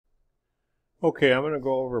Okay, I'm going to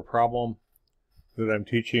go over a problem that I'm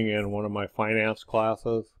teaching in one of my finance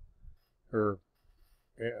classes, or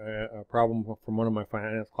a problem from one of my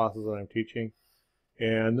finance classes that I'm teaching.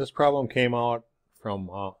 And this problem came from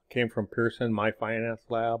Pearson, My Finance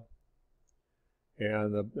Lab.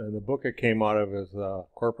 And the book it came out of is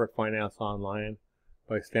Corporate Finance Online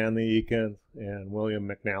by Stanley Eakins and William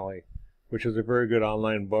McNally, which is a very good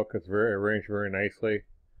online book. It's very arranged very nicely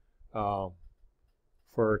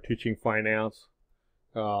for teaching finance.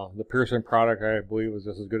 The Pearson product, I believe, is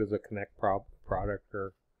just as good as the Connect product,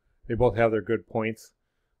 or they both have their good points.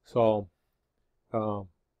 So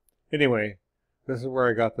anyway, this is where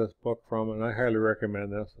I got this book from, and I highly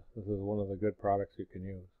recommend this. This is one of the good products you can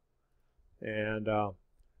use. And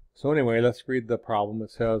so anyway, let's read the problem.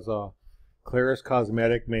 It says, Claire's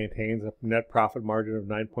Cosmetic maintains a net profit margin of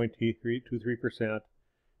 9.23%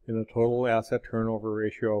 and a total asset turnover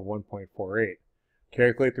ratio of 1.48.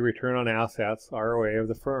 Calculate the return on assets, ROA, of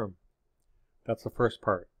the firm. That's the first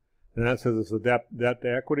part. And that says the debt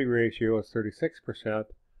to equity ratio is 36%.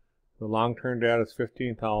 The long-term debt is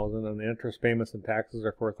 $15,000, and the interest payments and taxes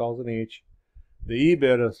are $4,000 each. The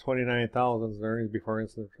EBIT is $29,000. The earnings before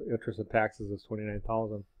interest and taxes is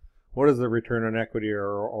 $29,000. What is the return on equity,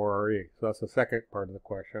 or ROE? So that's the second part of the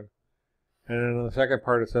question. And then in the second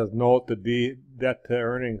part it says, note the debt to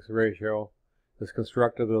earnings ratio is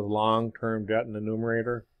constructed as long-term debt in the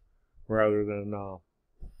numerator, rather than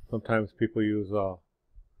sometimes people use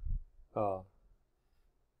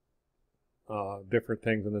different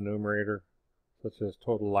things in the numerator, such as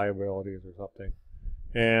total liabilities or something.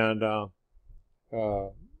 And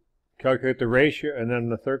calculate the ratio. And then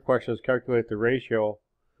the third question is calculate the ratio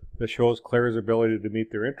that shows Claire's ability to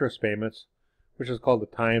meet their interest payments, which is called the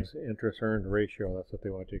times interest earned ratio. That's what they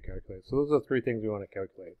want you to calculate. So those are the three things we want to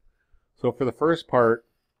calculate. So for the first part,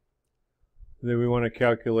 then we want to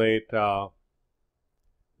calculate the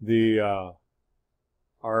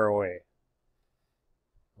ROA.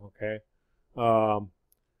 Okay.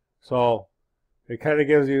 So it kind of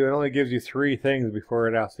gives you, it only gives you three things before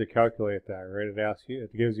it asks you to calculate that, right?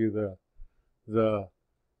 It gives you the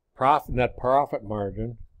net profit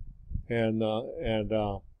margin, and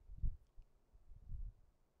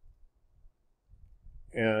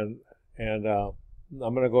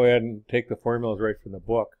I'm going to go ahead and take the formulas right from the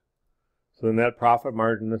book. So the net profit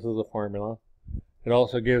margin, this is the formula. It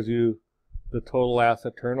also gives you the total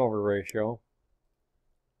asset turnover ratio.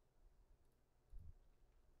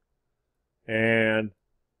 And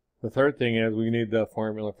the third thing is we need the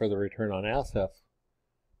formula for the return on assets,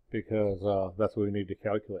 because that's what we need to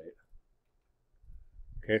calculate.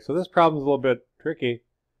 Okay, so this problem is a little bit tricky,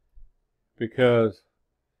 because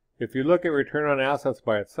if you look at return on assets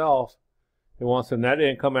by itself, it wants the net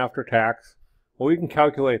income after tax. Well, we can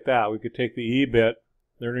calculate that. We could take the EBIT,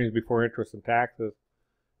 the earnings before interest and taxes,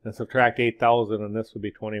 and subtract $8,000, and this would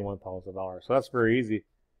be $21,000. So that's very easy.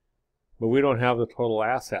 But we don't have the total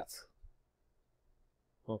assets.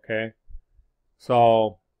 Okay,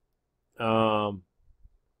 so how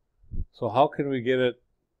can we get it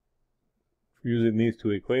using these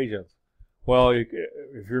two equations? Well, if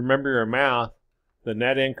you remember your math, the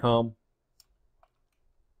net income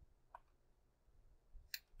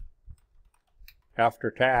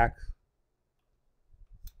after tax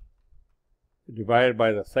divided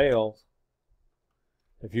by the sales,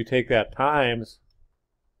 if you take that times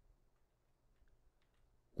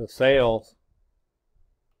the sales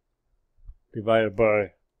divided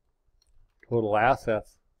by total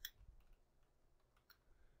assets.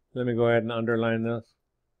 Let me go ahead and underline this.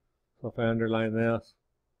 So if I underline this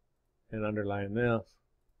and underline this,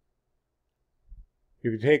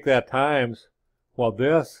 if you take that times, well,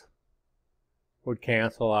 this would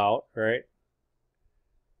cancel out, right?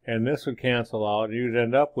 And this would cancel out, and you'd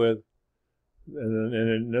end up with,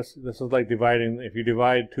 and this is like dividing. If you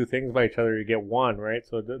divide two things by each other, you get one, right?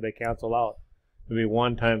 So they cancel out. It'll be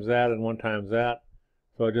 1 times that and 1 times that.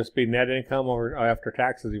 So it'll just be net income over after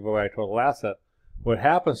taxes divided by total asset. What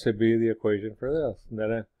happens to be the equation for this?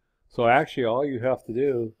 So actually all you have to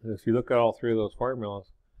do, if you look at all three of those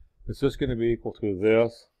formulas, it's just going to be equal to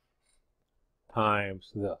this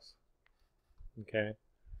times this. Okay?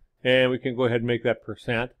 And we can go ahead and make that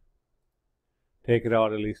percent. Take it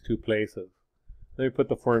out at least two places. Let me put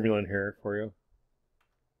the formula in here for you.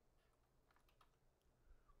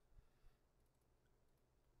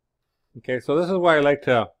 Okay, so this is why I like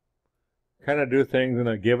to kind of do things in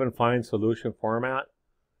a give and find solution format.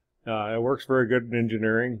 It works very good in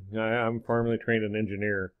engineering. I'm formally trained an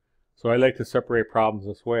engineer, so I like to separate problems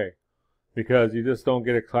this way, because you just don't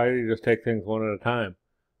get excited, you just take things one at a time.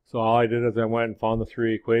 So all I did is I went and found the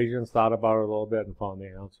three equations, thought about it a little bit, and found the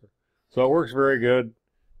answer. So it works very good.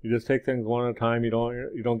 You just take things one at a time. You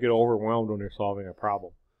don't get overwhelmed when you're solving a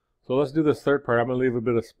problem. So let's do this third part. I'm going to leave a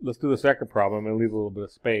bit of, let's do the second problem. I'm going to leave a little bit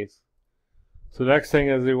of space. So the next thing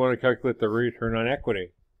is we want to calculate the return on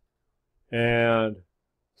equity. And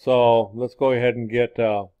so let's go ahead and get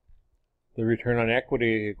the return on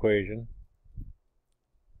equity equation.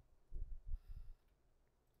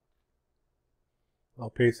 I'll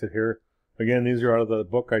paste it here. Again, these are out of the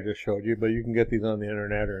book I just showed you, but you can get these on the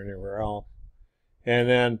internet or anywhere else. And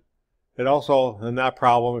then it also, in that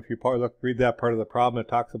problem, if you read that part of the problem, it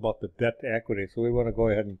talks about the debt to equity. So we want to go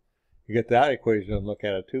ahead and get that equation and look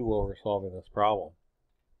at it too while we're solving this problem.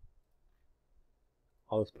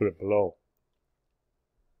 I'll just put it below.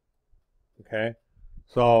 Okay,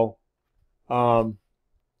 so so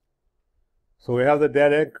we have the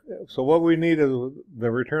debt. So what we need is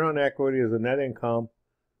the return on equity is the net income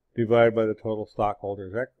divided by the total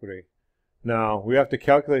stockholders' equity. Now we have to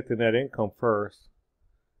calculate the net income first,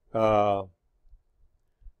 but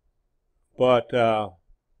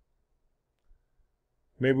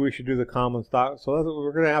maybe we should do the common stock. So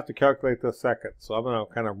we're going to have to calculate this second. So I'm going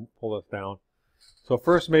to kind of pull this down. So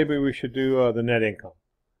first, maybe we should do the net income.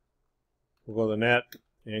 We'll go to the net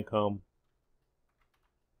income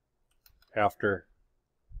after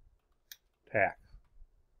tax.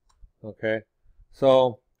 Okay,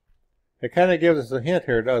 so it kind of gives us a hint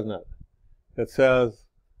here, doesn't it? It says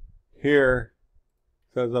here,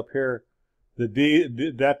 up here, the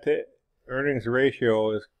debt to earnings ratio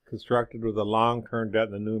is constructed with a long-term debt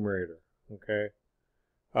in the numerator. Okay,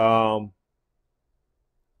 so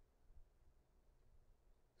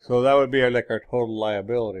that would be like our total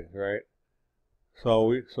liabilities, right? So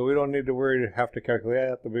we don't need to have to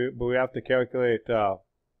calculate that, but we have to calculate the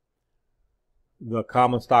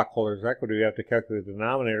common stockholders' equity. We have to calculate the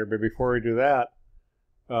denominator. But before we do that,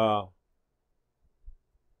 I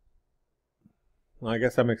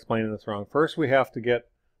guess I'm explaining this wrong. First, we have to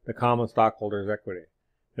get the common stockholders' equity.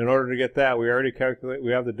 In order to get that, we already calculate.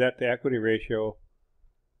 We have the debt to equity ratio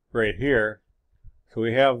right here. So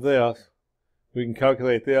we have this. We can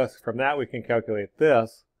calculate this. From that, we can calculate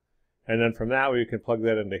this. And then from that, we can plug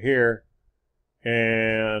that into here,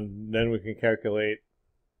 and then we can calculate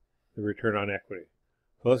the return on equity.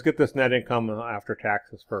 So let's get this net income after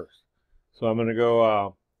taxes first. So I'm going to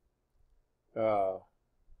go,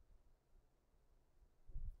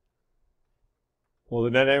 well, the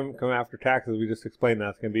net income after taxes, we just explained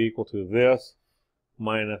that's going to be equal to this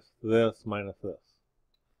minus this minus this.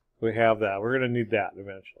 We have that. We're going to need that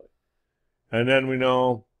eventually. And then we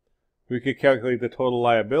know we could calculate the total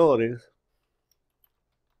liabilities.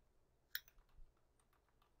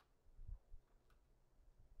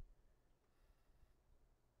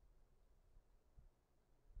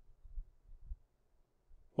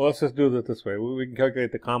 Well, let's just do it this way. We can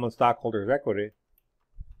calculate the common stockholders' equity.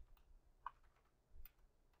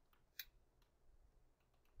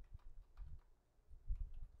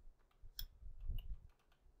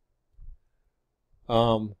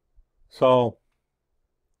 So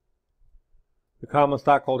the common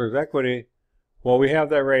stockholders' equity, well, we have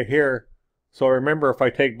that right here. So remember, if I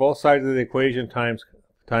take both sides of the equation times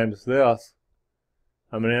this,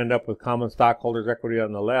 I'm going to end up with common stockholders' equity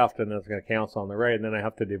on the left, and it's going to cancel on the right, and then I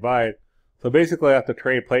have to divide. So basically, I have to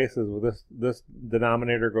trade places with this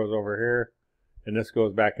denominator goes over here, and this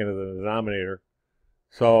goes back into the denominator.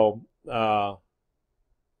 So, oh,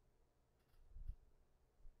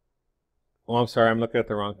 I'm sorry, I'm looking at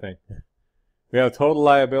the wrong thing. We have total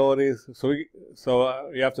liabilities, so you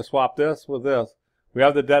have to swap this with this. We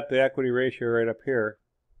have the debt to equity ratio right up here.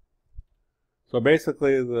 So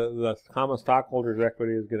basically, the common stockholders'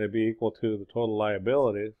 equity is going to be equal to the total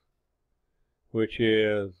liabilities, which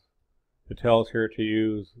is, it tells here to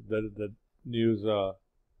use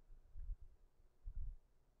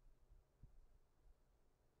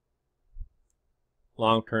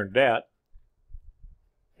long-term debt.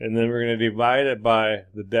 And then we're going to divide it by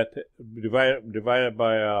the debt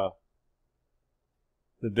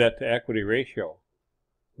the debt to equity ratio,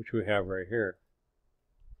 which we have right here.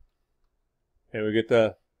 And we get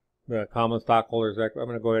the common stockholders equity. I'm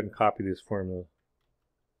going to go ahead and copy these formulas.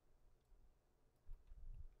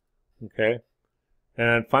 Okay.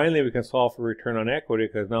 And finally, we can solve for return on equity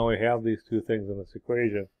because now we have these two things in this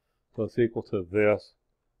equation. So it's equal to this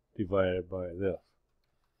divided by this.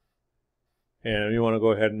 And you want to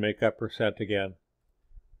go ahead and make that percent again.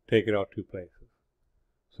 Take it out two places.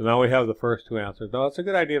 So now we have the first two answers. Now it's a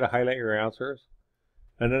good idea to highlight your answers.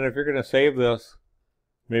 And then if you're going to save this,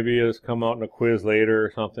 maybe you just come out in a quiz later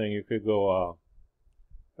or something. You could go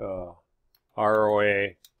ROA,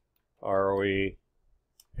 ROE,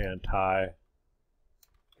 and tie.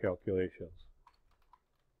 calculations.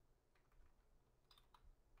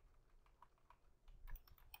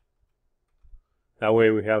 That way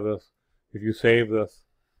we have this. If you save this,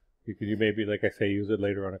 you maybe, like I say, use it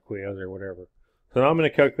later on a quiz or whatever. So now I'm going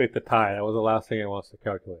to calculate the tie. That was the last thing I want to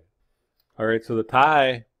calculate. All right, so the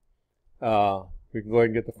tie, we can go ahead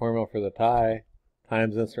and get the formula for the tie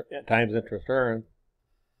times interest earned.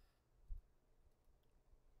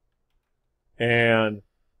 And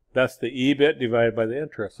that's the EBIT divided by the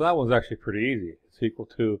interest. So that one's actually pretty easy. It's equal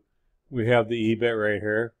to, we have the EBIT right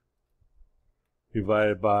here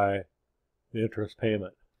divided by the interest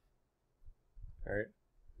payment. All right,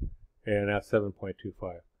 and that's 7.25.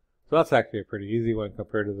 So that's actually a pretty easy one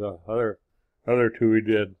compared to the other two we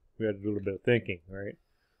did. We had a little bit of thinking, right?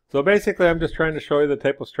 So basically, I'm just trying to show you the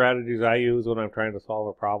type of strategies I use when I'm trying to solve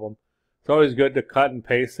a problem. It's always good to cut and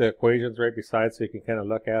paste the equations right beside so you can kind of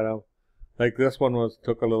look at them. Like this one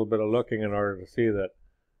took a little bit of looking in order to see that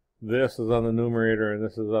this is on the numerator and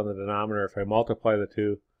this is on the denominator. If I multiply the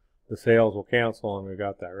two, the sales will cancel, and we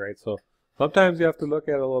got that, right? So sometimes you have to look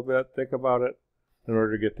at it a little bit, think about it in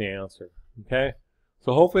order to get the answer, okay?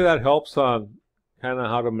 So hopefully that helps on kind of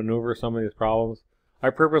how to maneuver some of these problems. I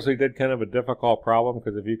purposely did kind of a difficult problem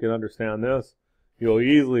because if you can understand this, you'll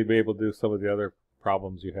easily be able to do some of the other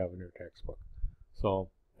problems you have in your textbook. So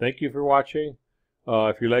thank you for watching.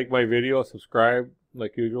 If you like my video, subscribe.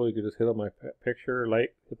 Like usual, you can just hit on my picture,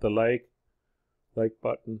 hit the like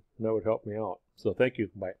button, and that would help me out. So thank you.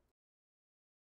 Bye.